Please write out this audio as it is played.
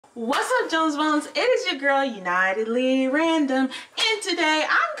What's up, Jones Bones? It is your girl, Unitedly Random, and today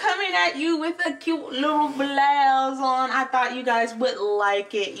I'm coming at you with a cute little blouse on. I thought you guys would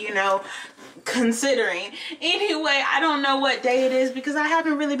like it, you know, considering. Anyway, I don't know what day it is because I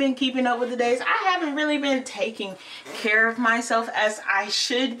haven't really been keeping up with the days. I haven't really been taking care of myself as I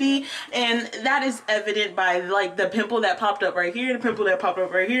should be, and that is evident by like the pimple that popped up right here, the pimple that popped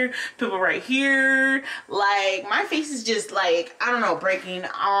up right here, pimple right here. Like my face is just like, I don't know, breaking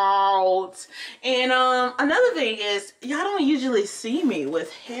out. And another thing is, y'all don't usually see me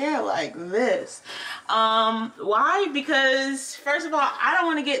with hair like this. Why? Because first of all, I don't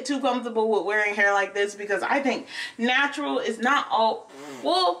want to get too comfortable with wearing hair like this because I think natural is not all,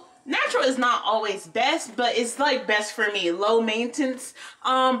 well, natural is not always best, but it's like best for me, low maintenance.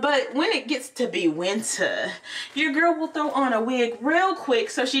 But when it gets to be winter, your girl will throw on a wig real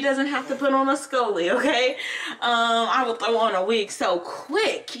quick so she doesn't have to put on a scully, okay? I will throw on a wig so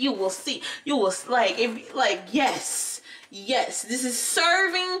quick, you will see, you will yes, this is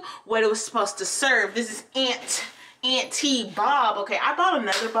serving what it was supposed to serve. This is Auntie Bob. Okay, I bought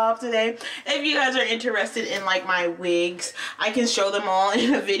another bob today. If you guys are interested in like my wigs, I can show them all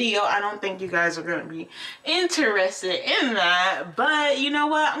in a video. I don't think you guys are going to be interested in that, but you know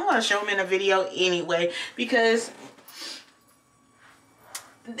what, I'm going to show them in a video anyway because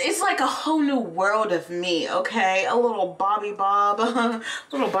it's like a whole new world of me, okay? A little Bobby Bob,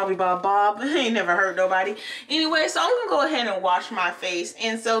 little Bobby Bob. I ain't never hurt nobody. Anyway, so I'm gonna go ahead and wash my face,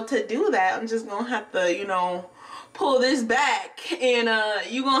 and so to do that, I'm just gonna have to, you know, pull this back, and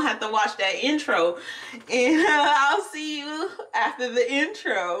you're gonna have to watch that intro, and I'll see you after the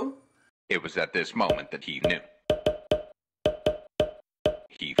intro. It was at this moment that he knew.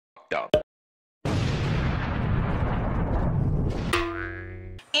 He fucked up.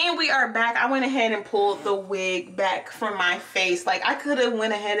 And we are back. I went ahead and pulled the wig back from my face. Like, I could have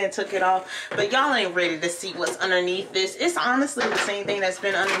went ahead and took it off, but y'all ain't ready to see what's underneath this. It's honestly the same thing that's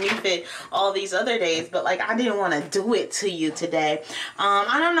been underneath it all these other days, but like, I didn't want to do it to you today.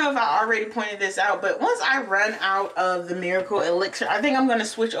 I don't know if I already pointed this out, but once I run out of the Miracle Elixir, I think I'm going to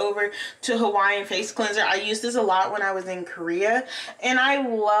switch over to Hawaiian face cleanser. I used this a lot when I was in Korea, and I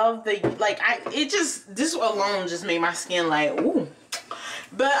love the, like, this alone just made my skin like, ooh.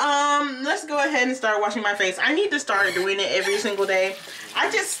 But let's go ahead and start washing my face. I need to start doing it every single day. I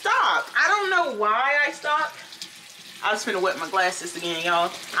just stopped. I don't know why I stopped. I was finna wet my glasses again,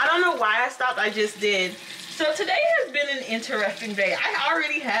 y'all. I don't know why I stopped. I just did. So today has been an interesting day. I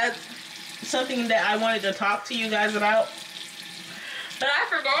already had something that I wanted to talk to you guys about, but I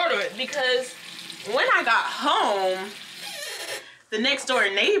forgot it because when I got home, the next door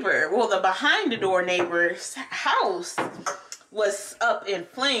neighbor, well, the behind the door neighbor's house was up in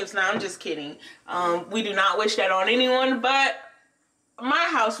flames. Now, I'm just kidding. We do not wish that on anyone, but my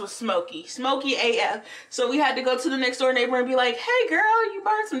house was smoky AF. So we had to go to the next door neighbor and be like, hey girl, you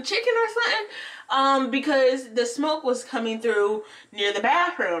burned some chicken or something? Because the smoke was coming through near the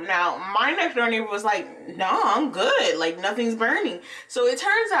bathroom. Now, my next door neighbor was like, no, I'm good. Like, nothing's burning. So it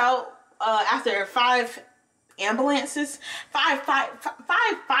turns out, after five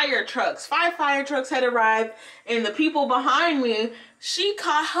fire trucks had arrived, and the people behind me, she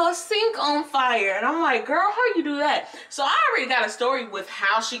caught her sink on fire. And I'm like, girl, how you do that? So I already got a story with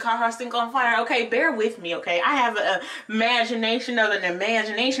how she caught her sink on fire. Okay, bear with me, okay? I have an imagination of an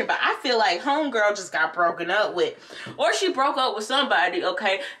imagination, but I feel like homegirl just got broken up with, or she broke up with somebody,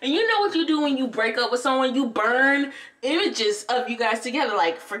 okay? And you know what you do when you break up with someone? You burn images of you guys together.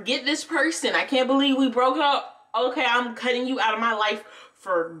 Like, forget this person. I can't believe we broke up. Okay, I'm cutting you out of my life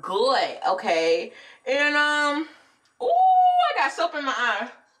for good, okay? And, ooh, I got soap in my eye.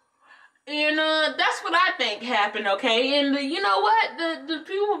 And, that's what I think happened, okay? And, you know what? The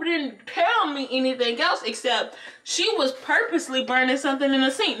people didn't tell me anything else except she was purposely burning something in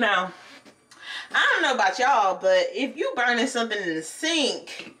the sink. Now, I don't know about y'all, but if you burning something in the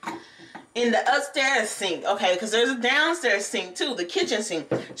sink, in the upstairs sink, okay, because there's a downstairs sink too, the kitchen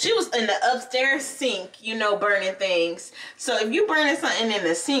sink. She was in the upstairs sink, you know, burning things. So if you burning something in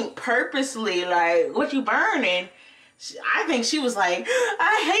the sink purposely, like, what you burning? I think she was like,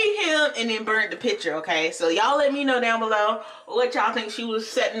 I hate him, and then burned the picture, okay? So y'all let me know down below what y'all think she was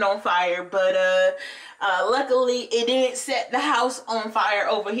setting on fire, but luckily it didn't set the house on fire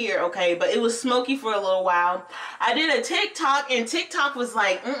over here, okay? But it was smoky for a little while. I did a TikTok, and TikTok was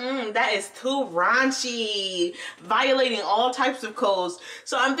like, that is too raunchy, violating all types of codes.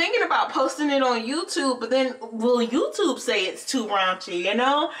 So I'm thinking about posting it on YouTube, but then will YouTube say it's too raunchy, you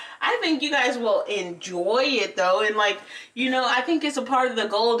know? I think you guys will enjoy it though, and like, you know, I think it's a part of the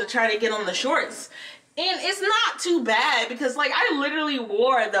goal to try to get on the shorts And it's not too bad because, like, I literally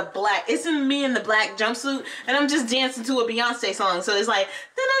wore the black. It's in me in the black jumpsuit, and I'm just dancing to a Beyonce song. So it's like,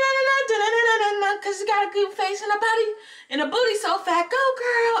 because you got a good face and a body, and a booty so fat, go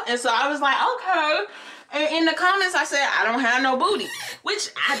girl. And so I was like, okay. And in the comments, I said, I don't have no booty, which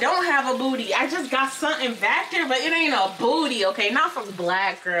I don't have a booty. I just got something back there, but it ain't a booty, okay? Not for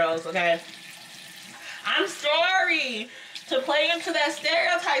black girls, okay? I'm sorry to play into that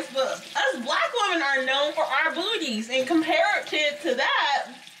stereotypes, but us black women are known for our booties, and comparative to that,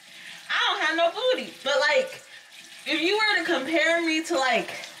 I don't have no booty. But like, if you were to compare me to like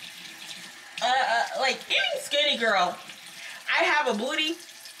any skinny girl, I have a booty,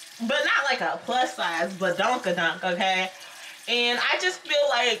 but not like a plus size, but donka-dunk, okay? And I just feel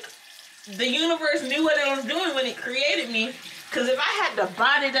like the universe knew what it was doing when it created me, because if I had the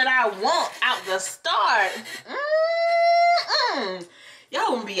body that I want out the start,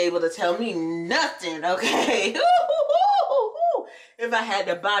 y'all wouldn't be able to tell me nothing, okay? If I had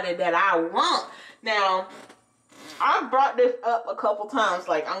the body that I want. Now, I brought this up a couple times,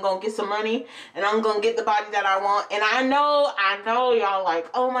 like, I'm gonna get some money and I'm gonna get the body that I want. And I know y'all like,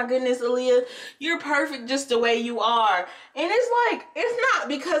 oh my goodness, Alia, you're perfect just the way you are. And it's like, it's not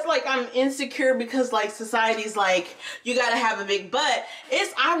because like I'm insecure because like society's like, you gotta have a big butt.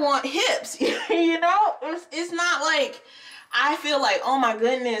 It's, I want hips, you know? It's not like I feel like, oh my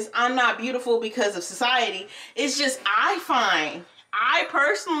goodness, I'm not beautiful because of society. It's just, I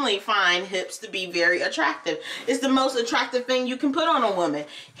personally find hips to be very attractive. It's the most attractive thing you can put on a woman.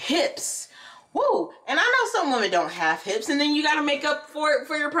 Hips. Woo. And I know some women don't have hips, and then you got to make up for it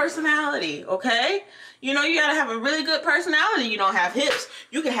for your personality, okay? You know, you got to have a really good personality. You don't have hips.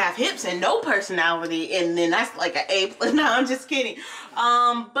 You can have hips and no personality, and then that's like an A+. No, I'm just kidding.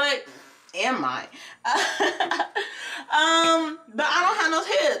 But am I? But I don't have no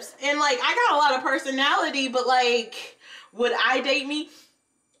hips. And like, I got a lot of personality, but like, would I date me?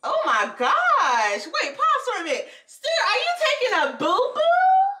 Oh my gosh. Wait, pause for a minute. Still, are you taking a boo-boo?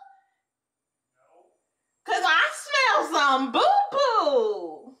 No. Because I smell some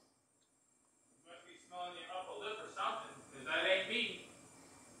boo-boo. You must be smelling your upper lip or something, because that ain't me.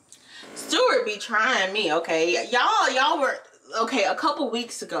 Stuart be trying me, okay? Y'all were, okay, a couple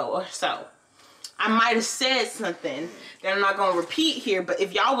weeks ago or so, I might have said something that I'm not going to repeat here, but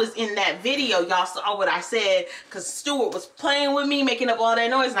if y'all was in that video, y'all saw what I said, because Stuart was playing with me, making up all that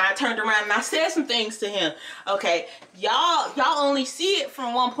noise, and I turned around and I said some things to him, okay? Y'all only see it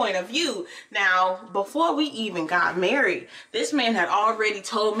from one point of view. Now, before we even got married, this man had already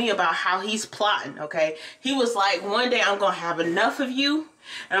told me about how he's plotting, okay? He was like, one day I'm going to have enough of you,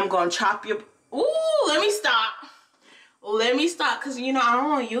 and I'm going to chop your... Ooh, let me stop. Let me stop, because, you know, I don't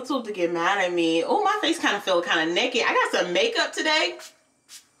want YouTube to get mad at me. Oh, my face kind of feel kind of naked. I got some makeup today.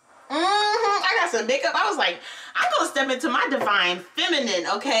 I got some makeup. I was like, I'm going to step into my divine feminine,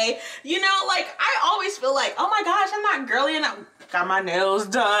 okay? You know, like, I always feel like, oh my gosh, I'm not girly enough. Got my nails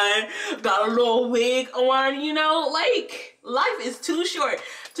done. Got a little wig on, you know? Like, life is too short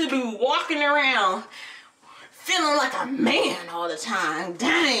to be walking around feeling like a man all the time.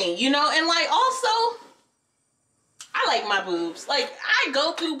 Dang, you know? And, like, also... I like my boobs. Like, I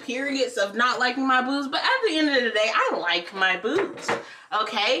go through periods of not liking my boobs, but at the end of the day, I like my boobs,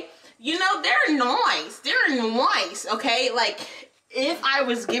 okay? You know, they're nice. They're nice, okay? Like, if I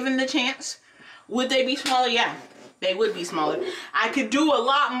was given the chance, would they be smaller? Yeah, they would be smaller. I could do a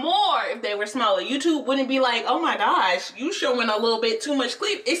lot more if they were smaller. YouTube wouldn't be like, oh my gosh, you showing a little bit too much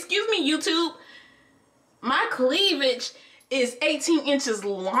cleavage. Excuse me, YouTube. My cleavage is 18 inches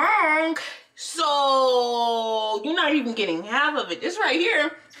long. So you're not even getting half of it. This right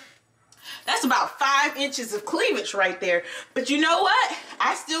here, that's about 5 inches of cleavage right there. But you know what?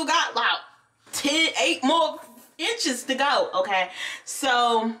 I still got about 8 more inches to go, okay?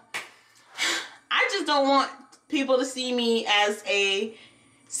 So I just don't want people to see me as a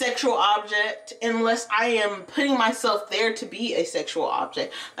sexual object unless I am putting myself there to be a sexual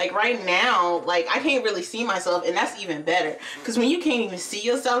object. Like right now, like I can't really see myself, and that's even better, because when you can't even see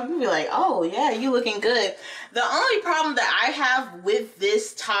yourself, you be like, oh yeah, you looking good. The only problem that I have with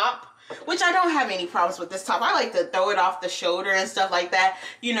this top, which I don't have any problems with this top, I like to throw it off the shoulder and stuff like that,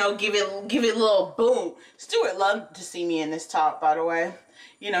 you know, give it a little boom. Stuart loved to see me in this top, by the way.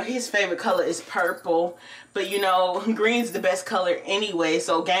 You know, his favorite color is purple, but you know, green's the best color anyway,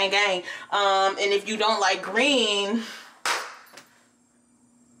 so gang gang. And if you don't like green,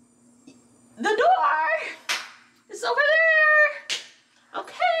 the door is over there.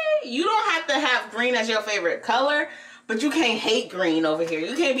 Okay, you don't have to have green as your favorite color, but you can't hate green over here.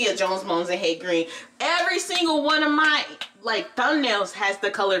 You can't be a Jones Bones and hate green. Every every single one of my like thumbnails has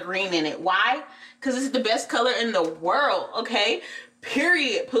the color green in it. Why? Because it's the best color in the world, okay?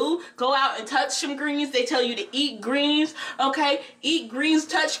 Period, poo. Go out and touch some greens. They tell you to eat greens, okay? Eat greens,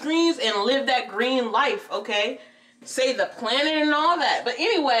 touch greens, and live that green life, okay? Save the planet and all that. But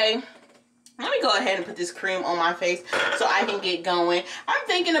anyway, let me go ahead and put this cream on my face so I can get going. I'm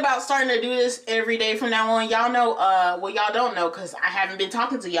thinking about starting to do this every day from now on. Y'all know, well, y'all don't know because I haven't been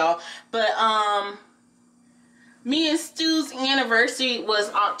talking to y'all. But, me and Stu's anniversary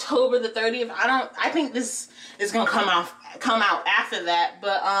was October the 30th. I think this is gonna come out after that,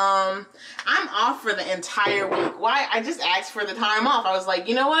 but I'm off for the entire week. Why? I just asked for the time off. I was like,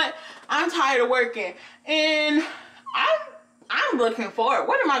 you know what? I'm tired of working, and I'm looking forward.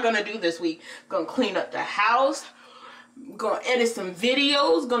 What am I gonna do this week? Gonna clean up the house, gonna edit some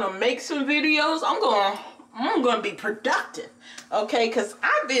videos, gonna make some videos. I'm gonna be productive, okay? Because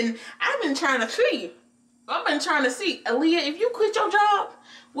I've been trying to see. I've been trying to see, Alia, if you quit your job,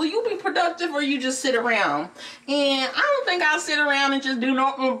 will you be productive or you just sit around? And I don't think I'll sit around and just do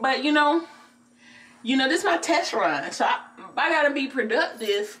nothing, but you know, this is my test run. So I gotta be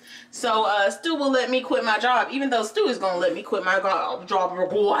productive. So Stu will let me quit my job, even though Stu is gonna let me quit my job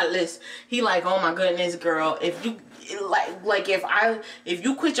regardless. He like, oh my goodness, girl, if you like if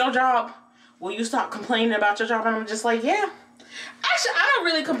you quit your job, will you stop complaining about your job? And I'm just like, yeah. Actually, I don't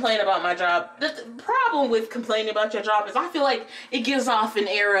really complain about my job. The problem with complaining about your job is I feel like it gives off an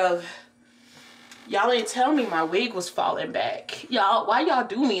air of, y'all ain't tell me my wig was falling back. Y'all, why y'all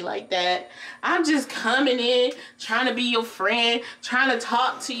do me like that? I'm just coming in, trying to be your friend, trying to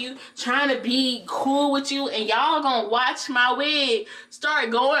talk to you, trying to be cool with you, and y'all gonna watch my wig start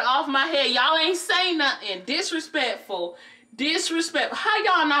going off my head. Y'all ain't say nothing. Disrespectful. Disrespectful. How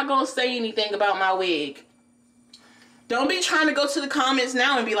y'all not gonna say anything about my wig? Don't be trying to go to the comments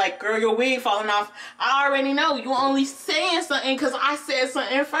now and be like, girl, your wig falling off. I already know. You only saying something because I said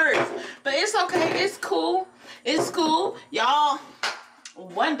something first. But it's okay. It's cool. It's cool. Y'all,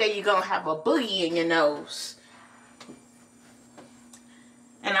 one day you're going to have a boogie in your nose.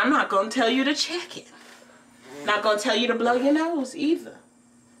 And I'm not going to tell you to check it. Not going to tell you to blow your nose either.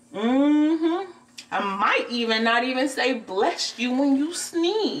 I might even not even say bless you when you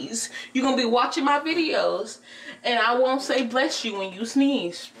sneeze. You're going to be watching my videos. And I won't say bless you when you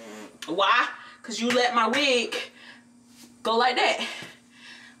sneeze. Why? Because you let my wig go like that.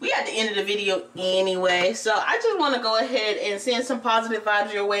 We at the end of the video anyway. So I just want to go ahead and send some positive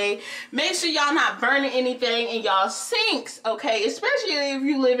vibes your way. Make sure y'all not burning anything in y'all sinks, okay? Especially if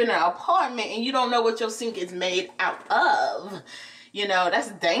you live in an apartment and you don't know what your sink is made out of. You know, that's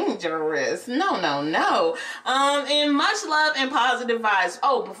dangerous. No, no, no. And much love and positive vibes.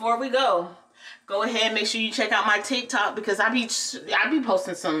 Oh, before we go ahead and make sure you check out my TikTok because I be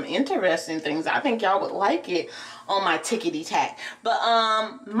posting some interesting things. I think y'all would like it on my tickety tack. But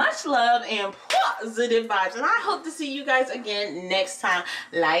much love and positive vibes, and I hope to see you guys again next time.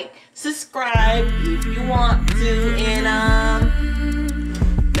 Like, subscribe if you want to, and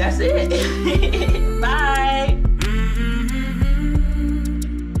that's it.